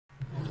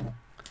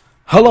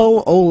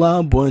Hello,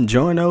 hola,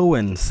 buongiorno,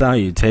 and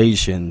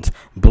salutations.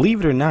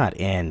 Believe it or not,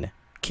 and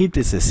keep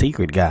this a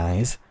secret,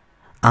 guys,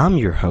 I'm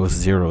your host,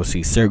 Zero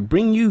C Circ,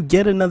 bring you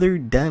yet another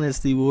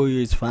Dynasty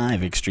Warriors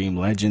 5 Extreme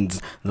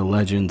Legends. The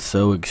legends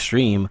so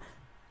extreme,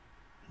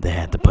 they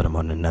had to put them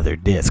on another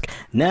disc.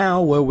 Now,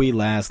 where we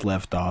last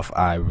left off,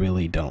 I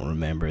really don't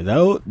remember,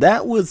 though.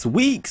 That was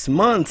weeks,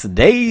 months,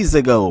 days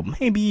ago,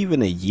 maybe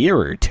even a year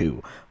or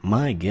two.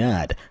 My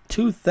God,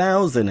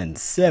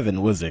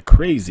 2007 was a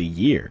crazy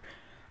year.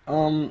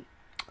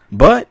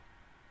 But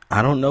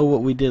I don't know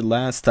what we did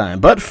last time.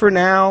 But for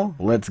now,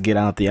 let's get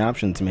out the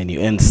options menu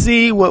and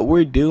see what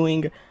we're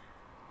doing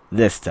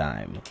this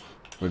time.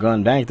 We're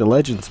going back to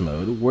Legends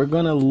mode. We're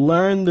going to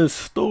learn the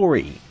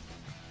story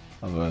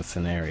of a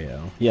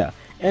scenario. Yeah.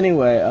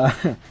 Anyway,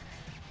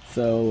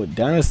 so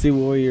Dynasty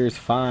Warriors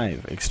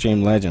 5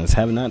 Extreme Legends.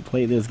 Have not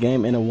played this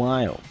game in a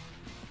while.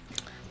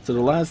 So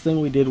the last thing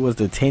we did was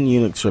the 10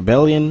 Unix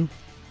Rebellion,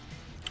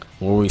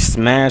 where we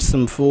smashed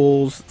some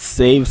fools,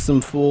 saved some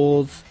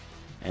fools,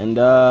 and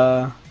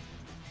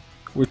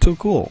we're too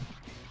cool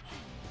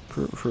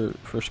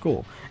for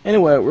school.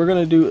 Anyway, we're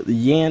gonna do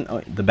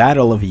the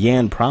Battle of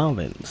Yan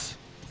Province,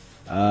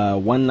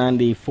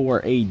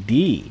 194 AD.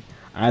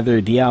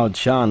 Either Diao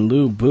Chan,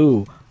 Lu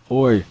Bu,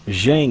 or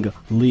Zhang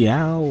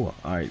Liao.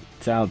 Alright,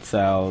 Cao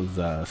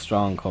Cao's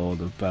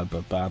stronghold.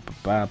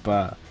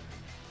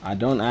 I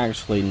don't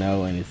actually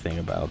know anything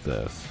about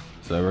this,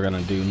 so we're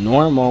gonna do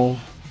normal.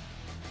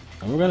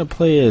 And we're gonna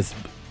play as,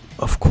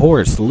 of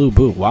course, Lu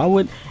Bu. Why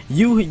would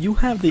you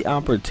have the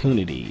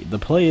opportunity to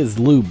play as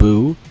Lu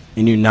Bu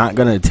and you're not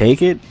gonna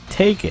take it?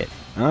 Take it,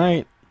 all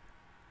right?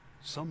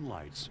 Some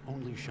lights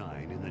only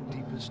shine in the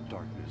deepest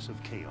darkness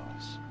of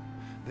chaos.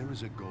 There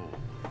is a goal,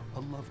 a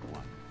loved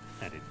one,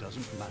 and it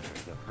doesn't matter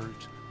the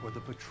hurt or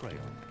the betrayal,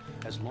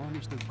 as long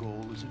as the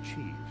goal is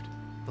achieved,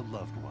 the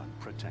loved one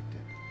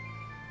protected.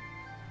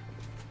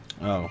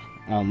 Oh,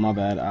 my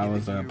bad. I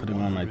was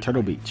putting on my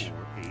Turtle Beach.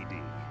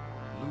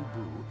 Lu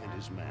Bu and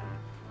his men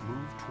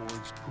moved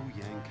towards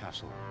Puyang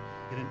Castle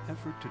in an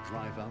effort to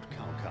drive out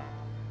Cao Cao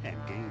and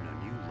gain a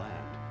new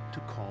land to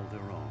call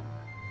their own.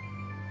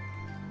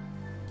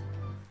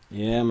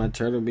 Yeah, my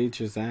Turtle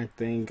Beach is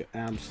acting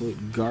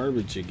absolute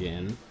garbage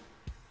again.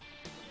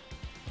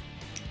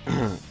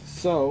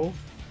 So,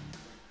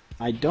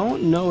 I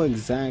don't know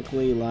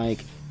exactly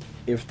like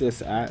if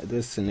this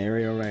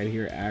scenario right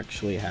here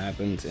actually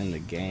happens in the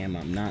game.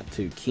 I'm not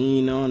too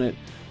keen on it.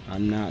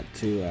 I'm not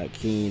too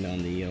keen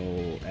on the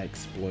old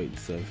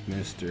exploits of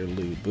Mr.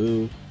 Lu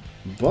Bu,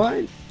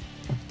 but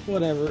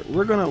whatever.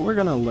 We're gonna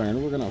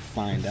learn. We're gonna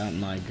find out.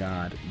 My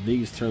God,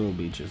 these Turtle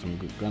Beaches, I'm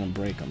gonna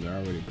break them. They're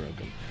already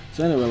broken.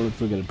 So anyway, let's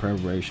look at the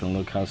preparation.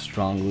 Look how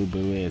strong Lu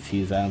Bu is.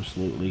 He's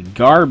absolutely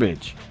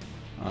garbage.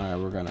 All right,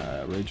 we're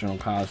gonna original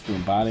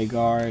costume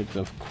bodyguards.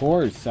 Of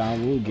course, Sao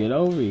Wu, get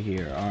over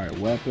here. All right,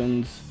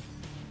 weapons.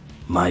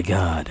 My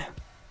God.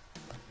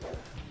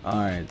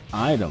 Alright,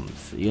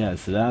 items.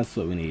 Yes, that's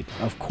what we need.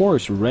 Of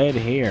course, red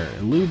hair.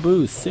 Lu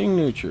Bu's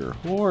signature.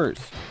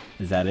 Horse.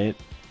 Is that it?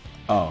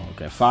 Oh,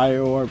 okay.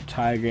 Fire orb,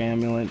 tiger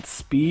amulet,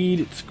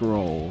 speed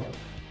scroll.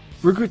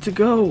 We're good to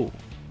go.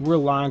 We're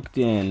locked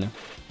in.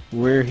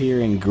 We're here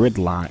in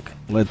gridlock.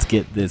 Let's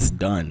get this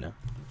done.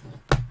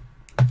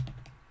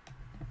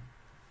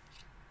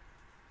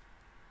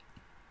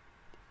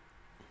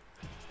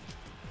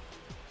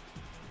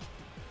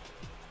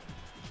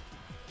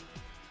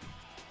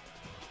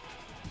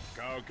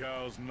 Cao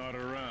Cao's not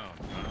around,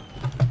 huh?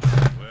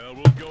 Well,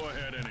 we'll go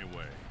ahead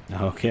anyway.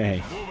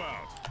 Okay. Move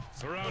out.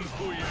 Surround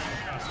Puyang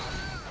Castle.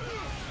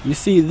 You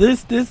see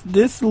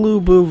this Lu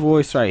Bu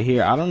voice right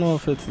here. I don't know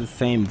if it's the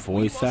same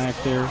voice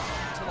actor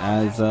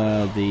as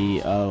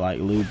the like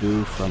Lu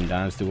Bu from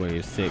Dynasty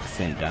Warriors 6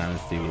 and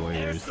Dynasty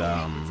Warriors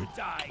 7,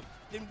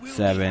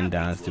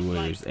 Dynasty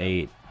Warriors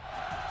 8.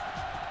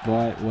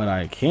 But what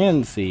I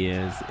can see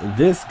is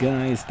this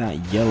guy's not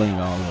yelling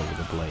all over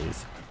the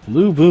place.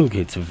 Lu Bu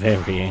gets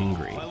very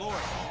angry. My lord,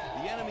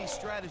 the enemy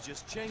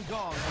strategist Chen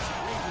Gong has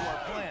agreed to our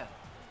plan.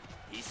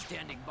 He's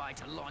standing by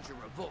to launch a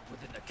revolt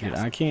within the castle.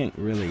 Dude, I can't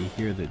really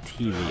hear the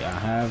TV. I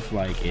have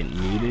like it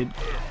muted.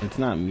 It's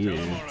not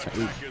muted.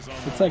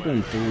 It's like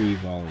on 3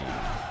 volume.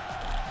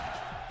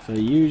 So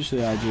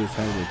usually I just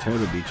have the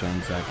Turtle Beach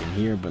on so I can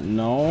hear, but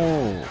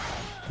no,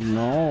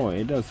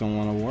 it doesn't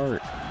want to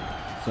work.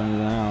 So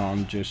now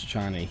I'm just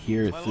trying to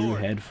hear through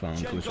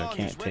headphones, which I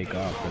can't take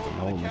off because I'm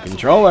holding the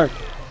controller.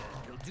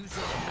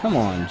 Come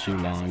on,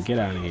 Julong, get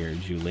out of here,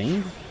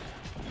 Juling.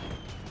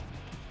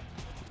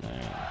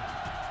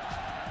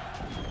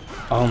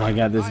 Oh my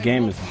God, this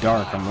game is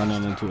dark. I'm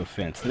running into a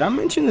fence. Did I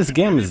mention this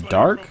game is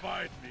dark?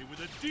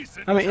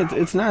 I mean,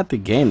 it's not the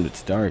game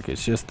that's dark.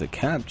 It's just the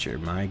capture.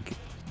 My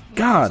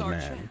God,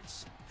 man.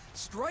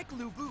 Strike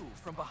Lu Bu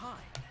from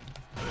behind.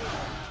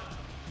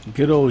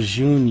 Good old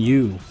Jun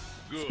Yu.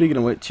 Speaking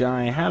of which,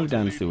 I have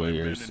Dynasty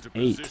Warriors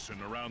 8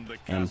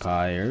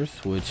 Empires,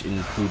 which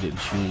included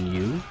Jun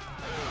Yu.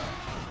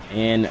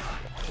 And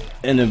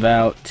in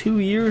about 2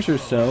 years or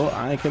so,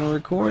 I can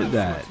record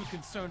that.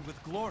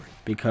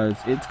 Because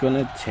it's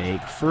gonna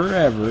take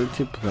forever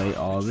to play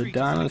all the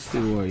Dynasty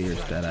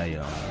Warriors that I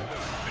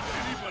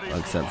own.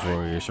 Except for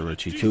Warriors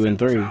Orochi 2 and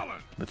 3.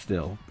 But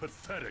still.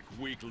 Pathetic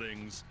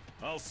weaklings.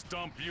 I'll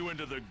stomp you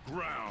into the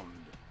ground.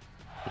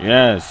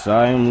 Yes,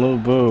 I am Lu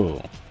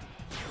Bu.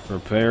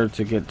 Prepare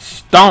to get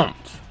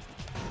stomped.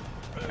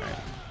 Alright.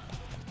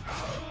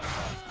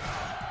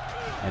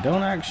 I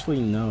don't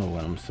actually know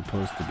what I'm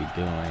supposed to be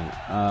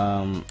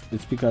doing.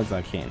 It's because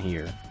I can't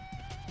hear.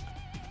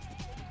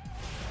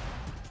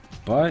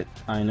 But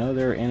I know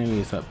there are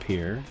enemies up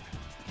here.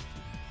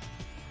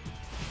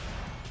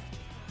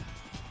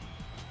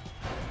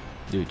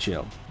 Dude,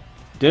 chill.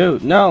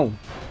 Dude, no!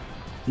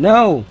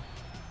 No!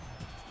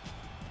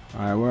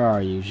 Alright, where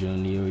are you,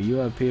 Junyu? Are you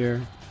up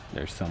here?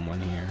 There's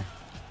someone here.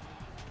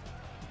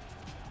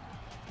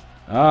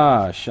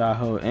 Ah,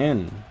 Shaho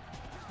N.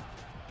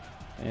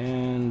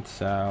 And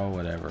Sao,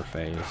 whatever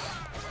face.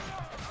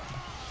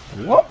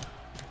 Whoop!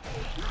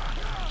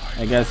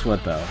 Hey, guess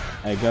what though?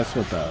 Hey, guess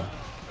what though?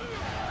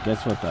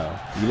 Guess what though?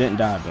 You didn't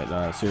die,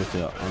 but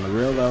seriously, on the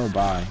real though,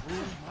 bye.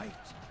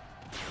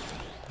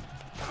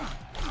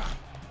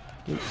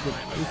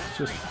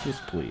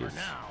 Just please.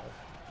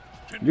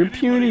 Your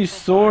puny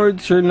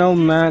swords are no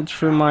match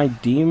for my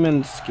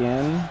demon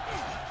skin.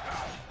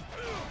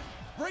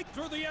 Break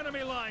through the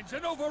enemy lines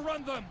and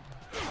overrun them.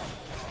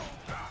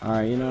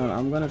 Alright, you know what?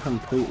 I'm gonna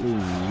completely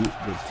mute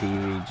the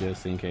TV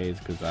just in case,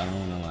 because I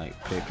don't want to like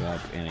pick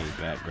up any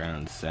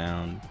background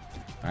sound.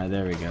 Alright,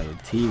 there we go. The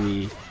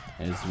TV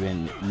has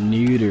been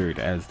neutered,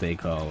 as they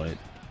call it.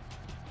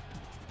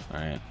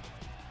 Alright.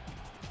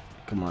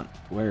 Come on.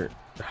 Where?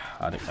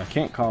 I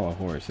can't call a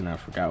horse, and I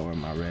forgot where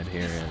my red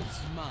hair is.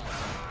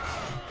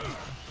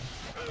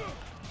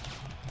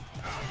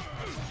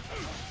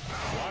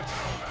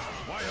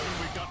 Why haven't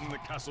we gotten the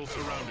castle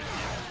surrounded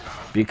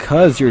yet?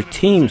 Because your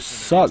team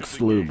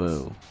sucks, Lu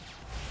Bu.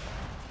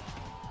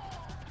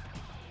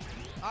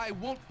 I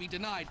won't be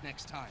denied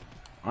next time.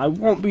 I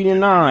won't be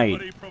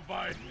denied.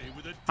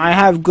 I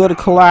have good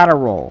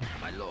collateral.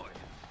 My lord,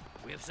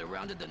 we have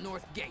surrounded the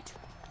north gate.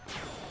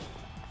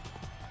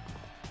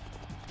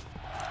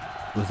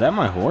 Was that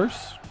my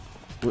horse?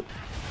 What?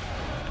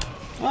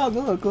 Oh,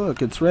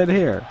 look, it's red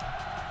hair.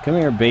 Come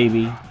here,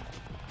 baby.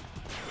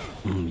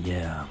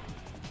 Yeah.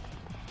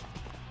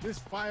 This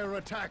fire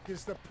attack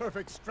is the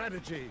perfect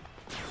strategy.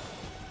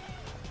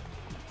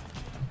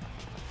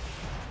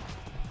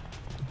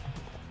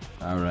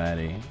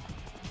 Alrighty.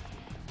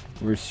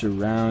 We're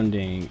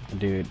surrounding,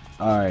 dude.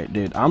 Alright,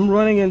 dude. I'm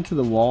running into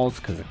the walls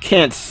because I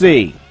can't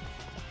see.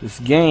 This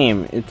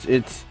game,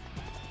 it's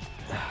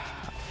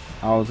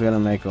I was gonna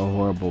make a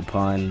horrible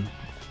pun,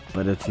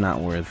 but it's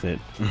not worth it.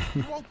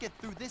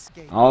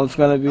 I was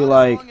gonna be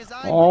like,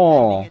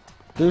 oh,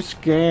 this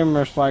game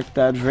is like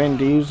that Vin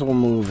Diesel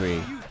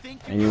movie.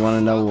 And you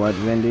wanna know what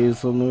Vin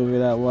Diesel movie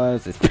that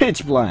was? It's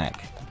Pitch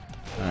Black.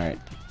 Alright.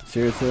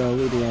 Seriously,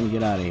 Ludian,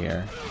 get out of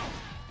here.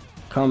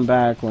 Come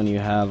back when you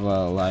have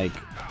like,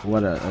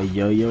 what, a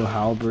yo-yo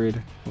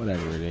halberd?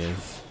 Whatever it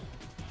is.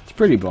 It's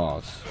pretty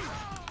boss.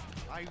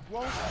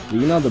 Do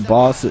you know the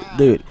boss?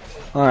 Dude.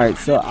 Alright,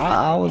 so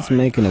I was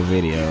making a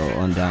video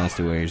on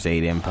Dynasty Warriors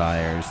 8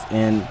 Empires,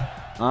 and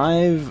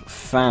I've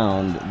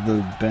found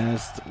the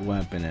best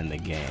weapon in the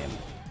game.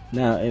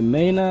 Now, it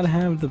may not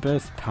have the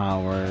best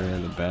power,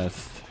 the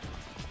best...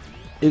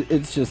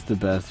 It's just the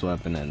best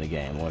weapon in the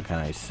game, what can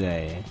I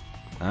say?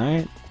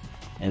 Alright?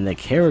 And the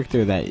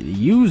character that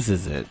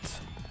uses it,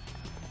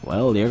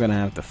 well, you're gonna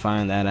have to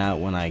find that out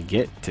when I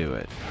get to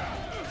it.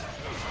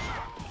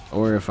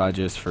 Or if I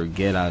just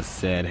forget I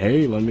said,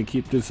 hey, let me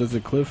keep this as a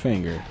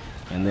cliffhanger,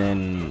 and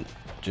then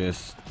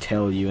just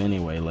tell you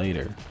anyway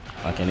later,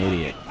 like an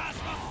idiot.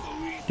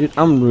 Dude,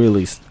 I'm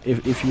really...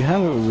 If you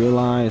haven't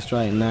realized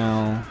right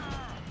now,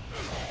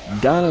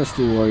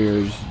 Dynasty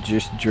Warriors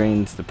just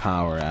drains the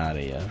power out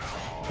of you.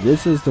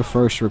 This is the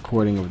first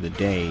recording of the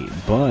day,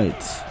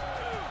 but...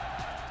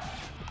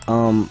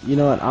 you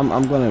know what,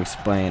 I'm gonna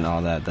explain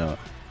all that though.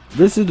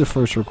 This is the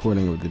first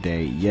recording of the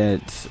day,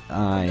 yet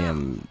I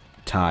am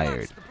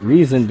tired.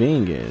 Reason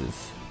being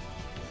is...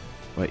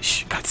 Wait,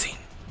 shh, cutscene.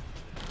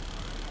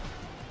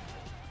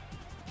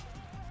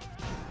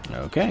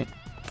 Okay.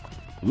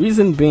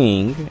 Reason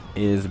being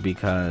is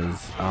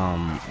because,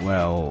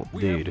 well,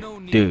 dude,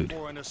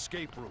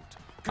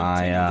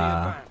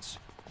 I've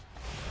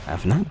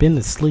not been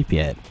to sleep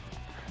yet.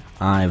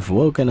 I've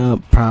woken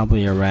up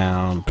probably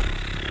around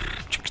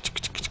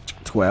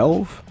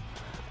 12.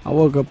 I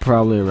woke up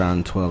probably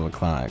around 12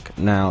 o'clock.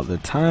 Now, the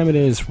time it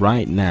is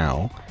right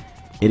now,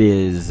 it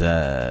is,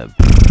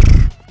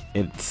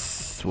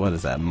 it's, what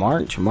is that,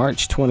 March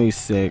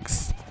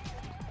 26th,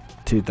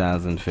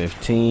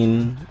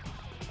 2015,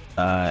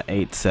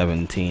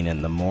 8:17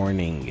 in the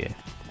morning.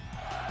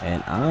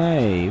 And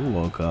I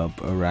woke up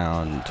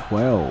around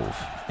 12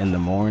 in the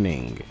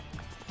morning.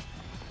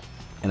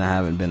 And I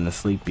haven't been to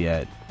sleep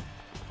yet.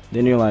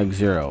 Then you're like,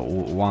 Zero,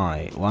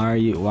 why? Why are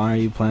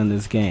you playing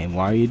this game?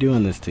 Why are you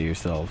doing this to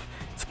yourself?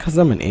 It's because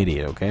I'm an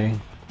idiot, okay?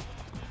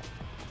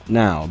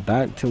 Now,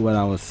 back to what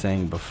I was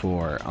saying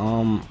before.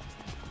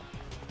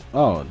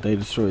 Oh, they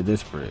destroyed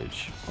this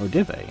bridge. Or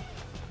did they?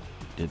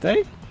 Did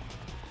they?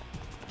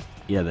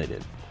 Yeah, they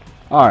did.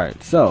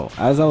 Alright, so,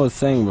 as I was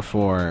saying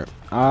before,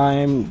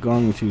 I'm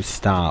going to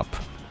stop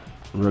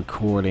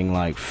recording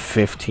like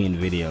 15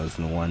 videos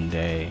in one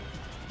day.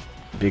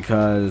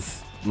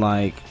 Because,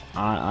 like,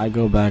 I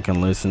go back and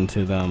listen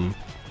to them,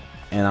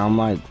 and I'm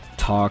like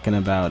talking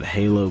about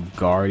Halo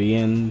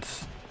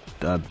Guardians,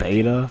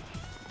 beta.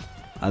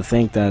 I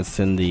think that's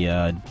in the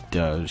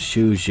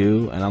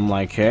Shuju, and I'm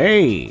like,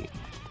 hey,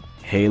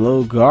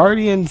 Halo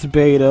Guardians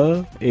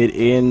beta, it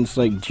ends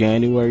like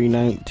January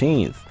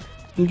 19th.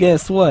 And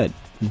guess what?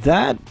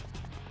 That,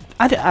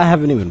 I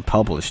haven't even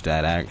published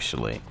that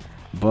actually,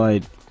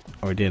 but,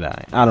 or did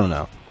I? I don't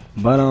know.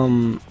 But,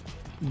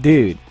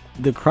 dude,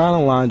 the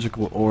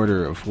chronological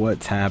order of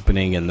what's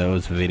happening in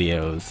those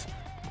videos,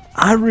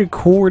 I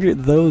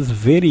recorded those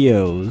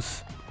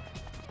videos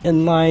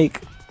in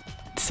like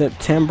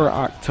September,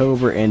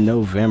 October, and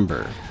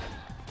November.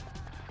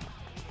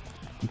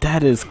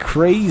 That is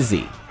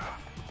crazy.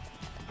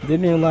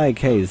 Then you're like,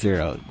 hey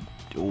Zero,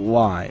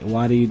 why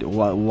do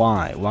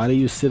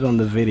you sit on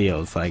the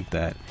videos like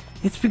that?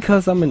 It's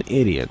because I'm an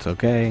idiot,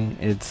 okay?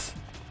 It's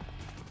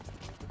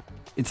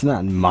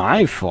not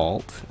my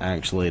fault.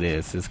 Actually it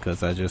is. It's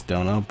because I just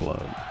don't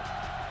upload.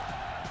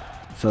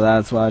 So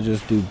that's why I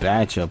just do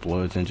batch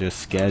uploads and just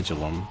schedule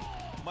them,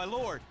 My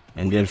lord,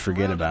 and then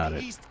forget about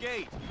it. East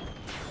Gate.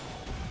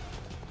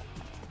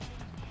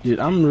 Dude,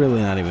 I'm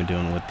really not even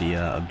doing what the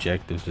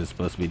objectives is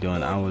supposed to be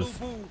doing. I was...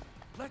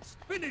 Let's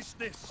finish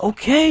this.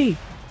 Okay!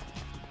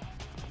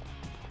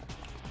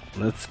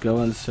 Let's go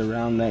and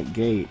surround that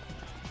gate.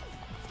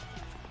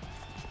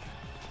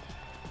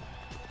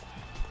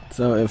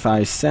 So if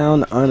I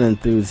sound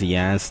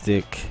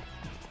unenthusiastic,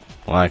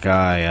 like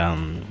I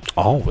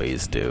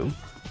always do,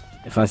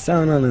 if I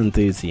sound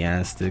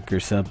unenthusiastic or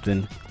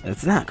something,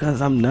 it's not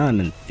because I'm not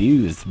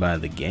enthused by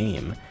the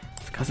game.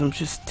 It's because I'm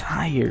just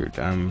tired.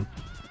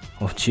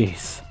 Oh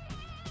jeez.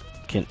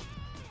 Can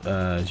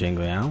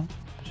Zhangliao?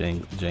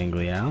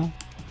 Zhangliao?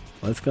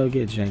 Let's go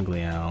get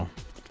Zhangliao.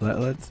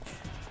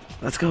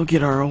 Let's go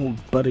get our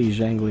old buddy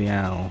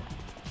Zhangliao.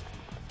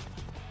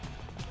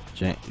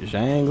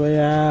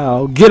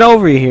 Zhangliao, get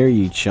over here,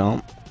 you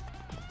chump.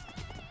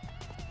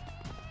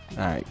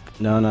 Alright.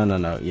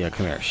 No. Yeah,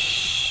 come here.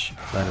 Shh.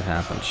 Let it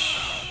happen.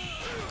 Shh.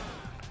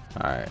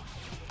 Alright.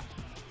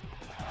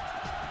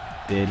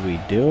 Did we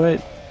do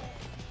it?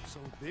 So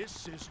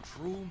this is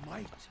true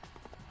might.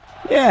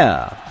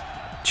 Yeah.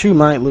 True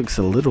Might looks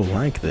a little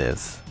like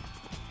this.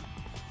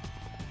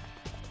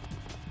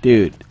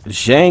 Dude,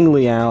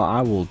 Zhangliao,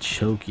 I will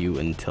choke you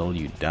until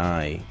you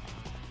die.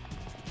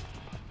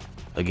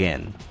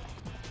 Again.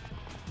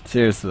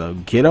 Seriously though,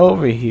 get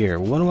over here.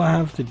 What do I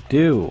have to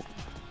do?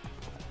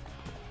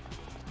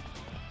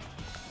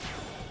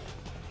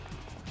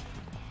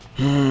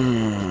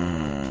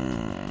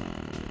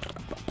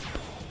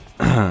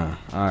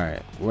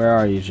 Alright, where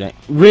are you, Zhang?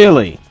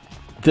 Really?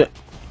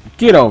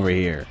 Get over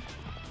here.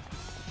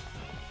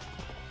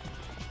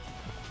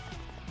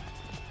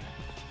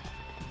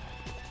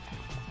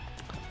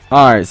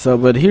 Alright, so,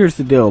 but here's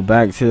the deal.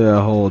 Back to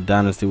the whole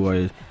Dynasty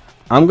Warriors.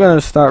 I'm going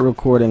to start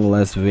recording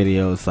less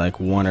videos, like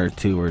 1 or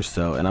 2 or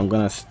so. And I'm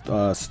going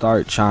to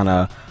start trying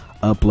to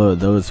upload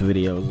those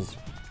videos.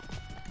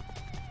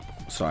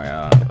 Sorry,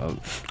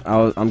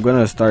 I'm going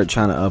to start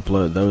trying to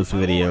upload those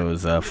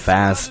videos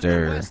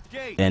faster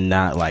and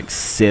not, like,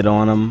 sit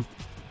on them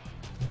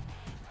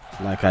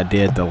like I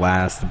did the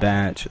last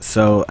batch.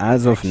 So,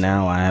 as of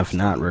now, I have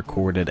not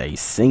recorded a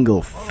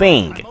single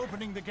thing.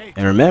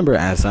 And remember,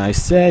 as I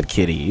said,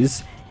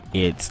 kiddies,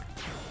 it's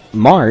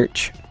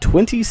March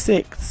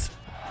 26th,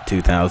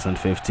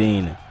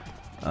 2015.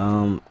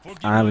 I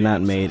have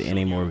not made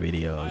any more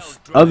videos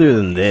other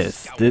than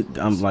this.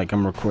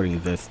 I'm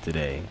recording this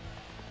today.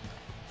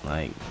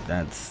 Like,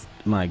 that's,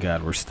 my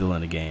God, we're still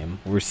in the game.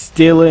 We're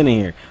still in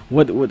here.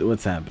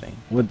 What's happening?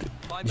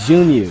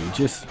 Junyu,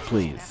 just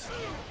please.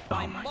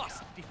 Oh my God.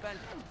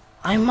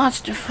 I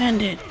must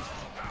defend it.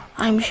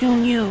 I'm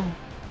Junyu.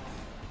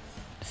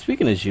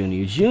 Speaking of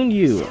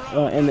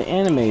Junyu, in the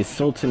anime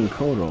Sultan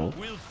Kotal,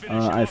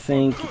 I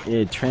think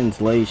in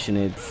translation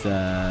it's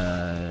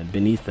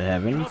Beneath the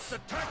Heavens.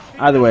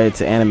 Either way, it's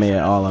an anime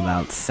all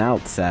about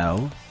Cao.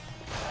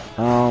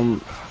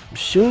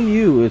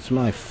 Junyu is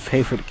my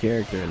favorite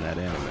character in that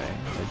anime.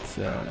 It's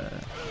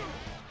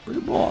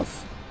pretty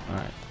boss.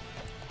 Alright.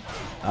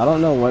 I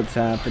don't know what's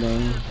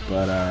happening,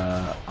 but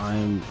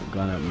I'm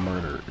gonna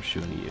murder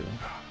Junyu.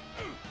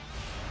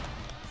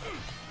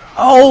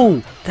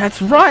 Oh,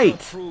 that's right!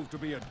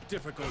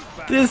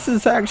 This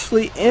is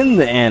actually in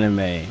the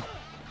anime.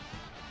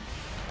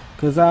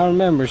 Because I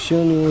remember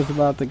Junyu was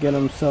about to get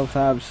himself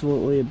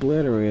absolutely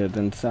obliterated,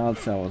 and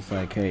Cao was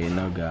like, hey,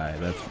 no guy,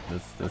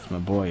 that's my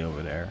boy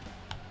over there.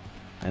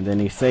 And then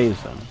he saves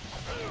him.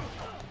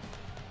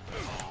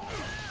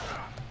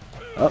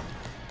 Oh.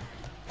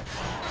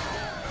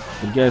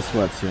 But guess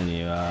what,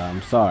 Junyu?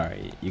 I'm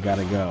sorry. You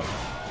gotta go.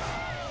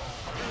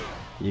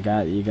 You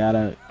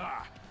gotta...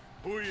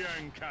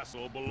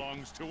 castle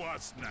belongs to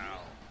us now.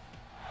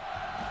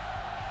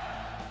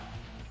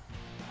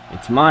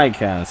 It's my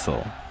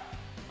castle.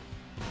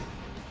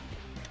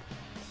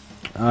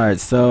 Alright,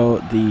 so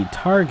the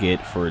target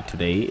for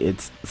today,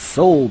 it's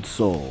Soul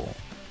Soul.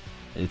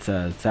 It's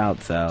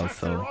South South,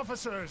 so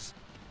officers,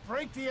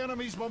 break the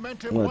enemy's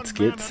momentum. let's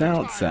get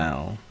South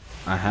South.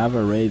 I have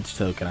a rage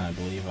token, I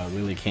believe. I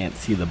really can't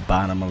see the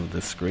bottom of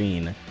the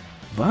screen,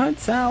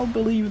 but I'll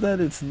believe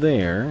that it's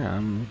there.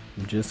 I'm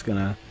just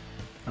gonna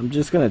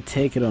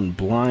take it on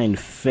blind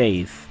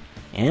faith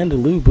and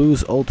Lu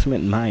Bu's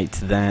ultimate might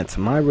that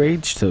my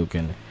rage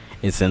token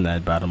is in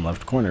that bottom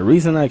left corner.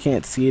 Reason I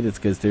can't see it is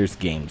because there's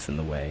games in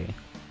the way.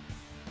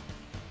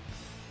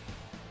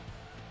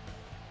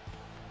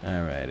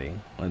 Alrighty,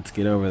 let's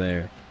get over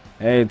there.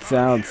 Hey, it's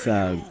South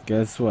South.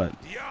 Guess what?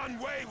 Dion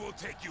Way will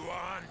take you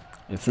on.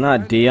 It's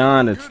not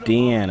Dion, it's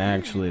Deanne.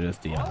 Actually, it is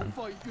Dion.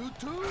 Fight you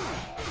too.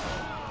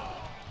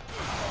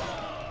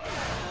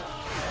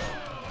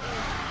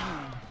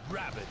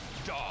 Rabid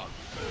dog.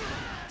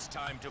 It's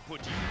time to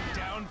put you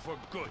down for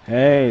good.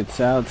 Hey, it's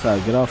South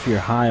South. Get off your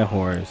high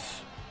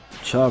horse.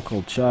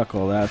 Chuckle,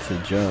 chuckle. That's a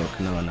joke.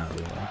 No, not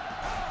really.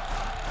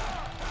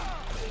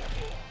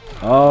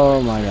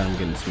 Oh my god, I'm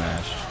getting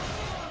smashed.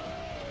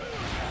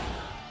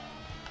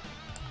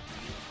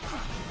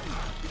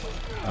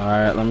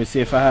 Alright, let me see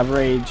if I have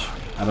rage.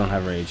 I don't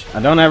have rage.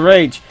 I don't have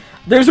rage.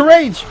 There's a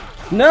rage!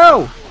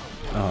 No!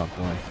 Oh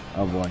boy.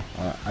 Oh boy.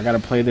 I gotta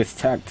play this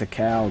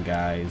tactical,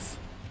 guys.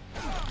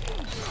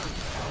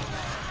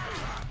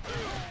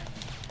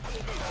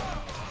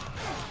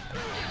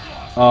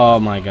 Oh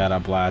my god, I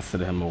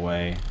blasted him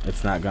away.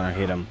 It's not gonna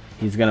hit him.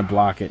 He's gonna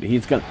block it.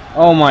 He's gonna...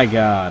 Oh my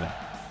god.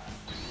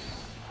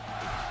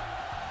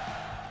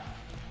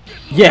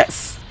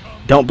 Yes!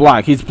 Don't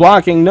block. He's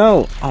blocking.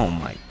 No! Oh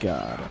my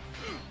god.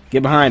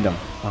 Get behind him.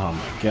 Oh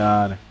my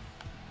god.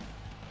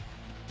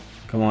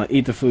 Come on,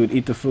 eat the food,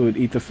 eat the food,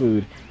 eat the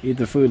food. Eat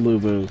the food, Lu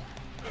Bu.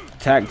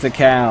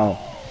 Tactical.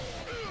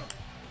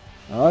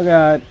 Oh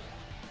god.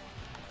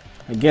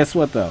 And guess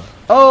what though?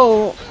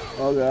 Oh!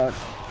 Oh god.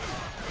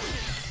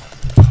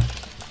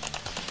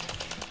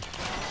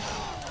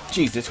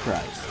 Jesus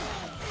Christ.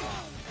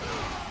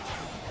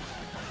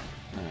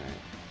 Alright.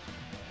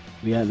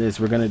 We got this.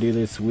 We're gonna do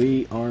this.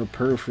 We are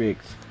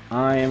perfect.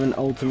 I am an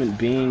ultimate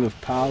being of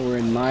power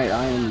and might.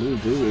 I am Lu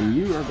Bu, and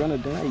you are gonna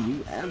die,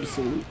 you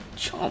absolute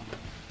chump.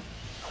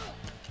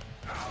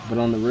 But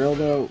on the real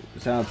though,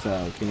 South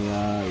South, can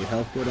your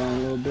health go down a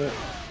little bit?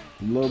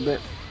 A little bit?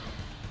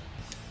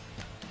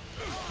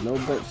 A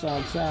little bit,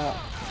 South South.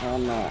 Oh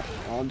no.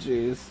 Oh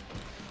jeez.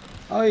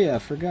 Oh yeah, I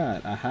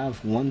forgot. I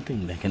have one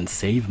thing that can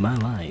save my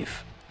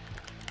life.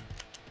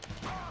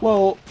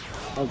 Whoa.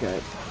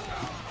 Okay.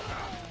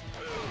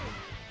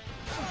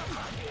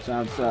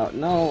 South South.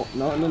 No,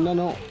 no, no, no,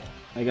 no.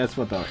 I guess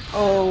what though?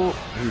 Oh,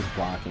 he's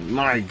blocking.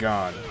 My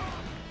god.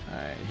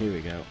 Alright, here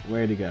we go.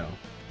 Where'd he go?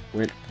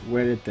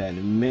 Where did that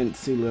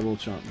mincy little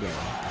chump go?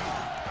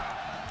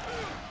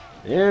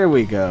 There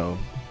we go.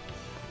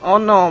 Oh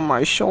no,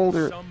 my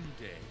shoulder.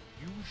 Someday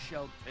you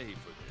shall pay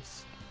for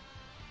this.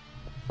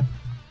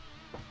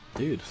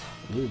 Dude,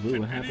 Lu Bu,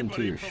 what happened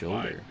to your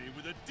shoulder? Me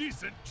with a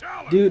decent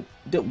challenge. Dude,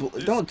 don't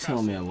This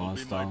tell me I castle will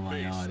lost be all my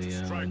base to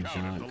audio strike and out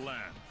at junk. the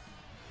land.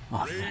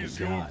 Oh, Raise thank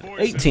your God.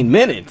 voices. 18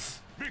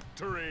 minutes!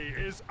 Victory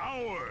is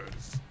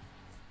ours.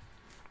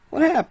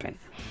 What happened?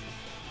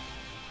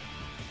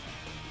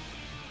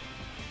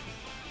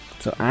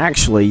 So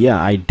actually, yeah,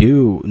 I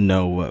do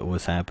know what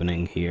was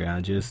happening here.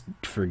 I just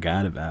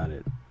forgot about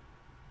it.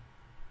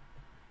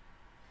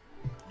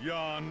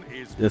 Jan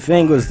is The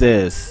thing was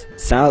this.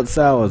 South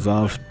South was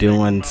off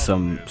doing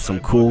some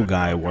cool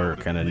guy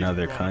work in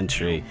another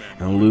country,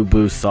 and Lu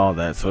Bu saw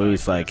that, so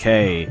he's like,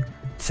 hey,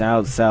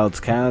 South South's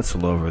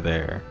castle over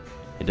there.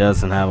 It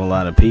doesn't have a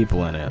lot of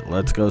people in it.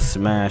 Let's go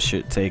smash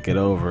it, take it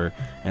over.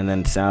 And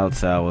then South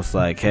South was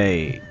like,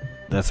 hey,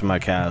 that's my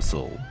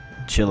castle.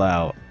 Chill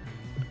out.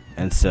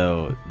 And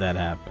so that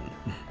happened.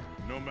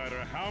 No matter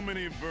how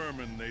many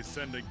vermin they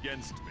send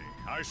against me,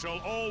 I shall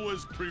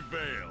always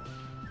prevail.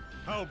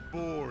 How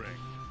boring.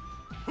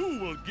 Who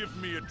will give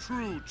me a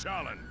true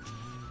challenge?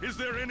 Is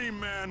there any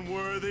man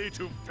worthy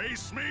to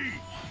face me?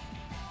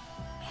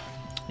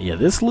 Yeah,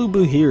 this Lu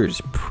Bu here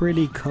is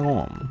pretty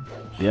calm.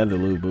 The other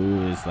Lu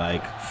Bu is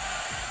like,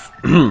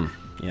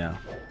 yeah.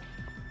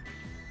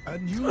 A A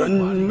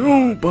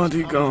new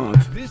bodyguard.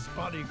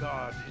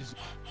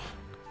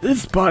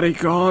 This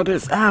bodyguard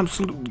is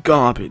absolute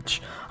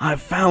garbage. I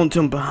found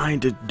him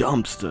behind a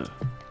dumpster.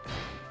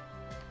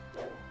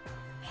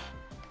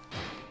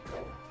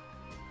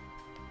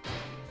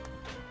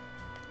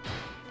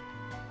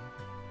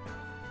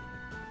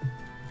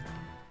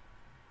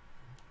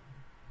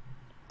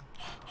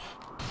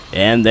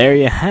 And there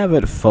you have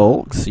it,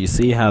 folks. You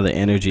see how the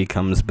energy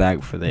comes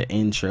back for the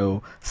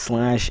intro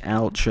slash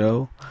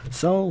outro.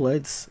 So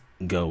let's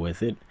go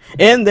with it.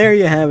 And there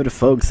you have it,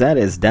 folks. That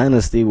is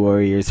Dynasty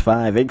Warriors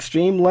 5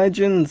 Extreme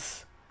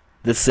Legends.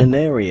 The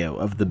scenario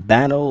of the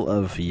Battle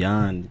of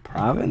Yan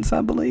Province,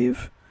 I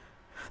believe.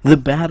 The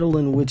battle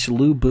in which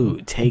Lu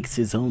Bu takes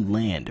his own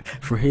land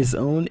for his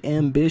own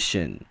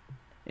ambition.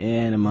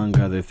 And among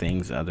other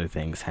things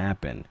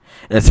happen.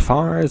 As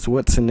far as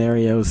what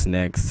scenarios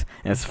next,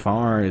 as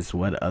far as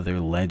what other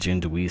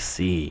legend we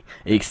see,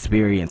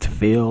 experience,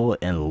 feel,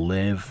 and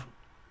live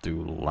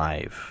through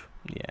life.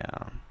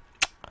 Yeah.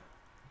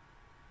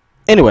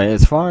 Anyway,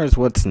 as far as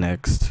what's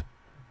next,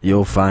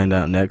 you'll find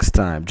out next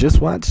time.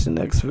 Just watch the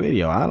next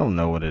video. I don't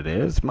know what it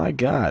is. My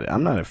God,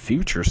 I'm not a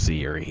future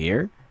seer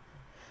here.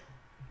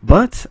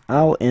 But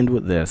I'll end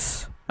with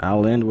this.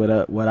 I'll end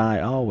with what I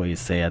always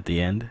say at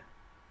the end.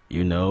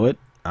 You know it,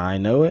 I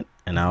know it,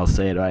 and I'll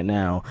say it right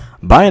now.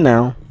 Bye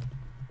now.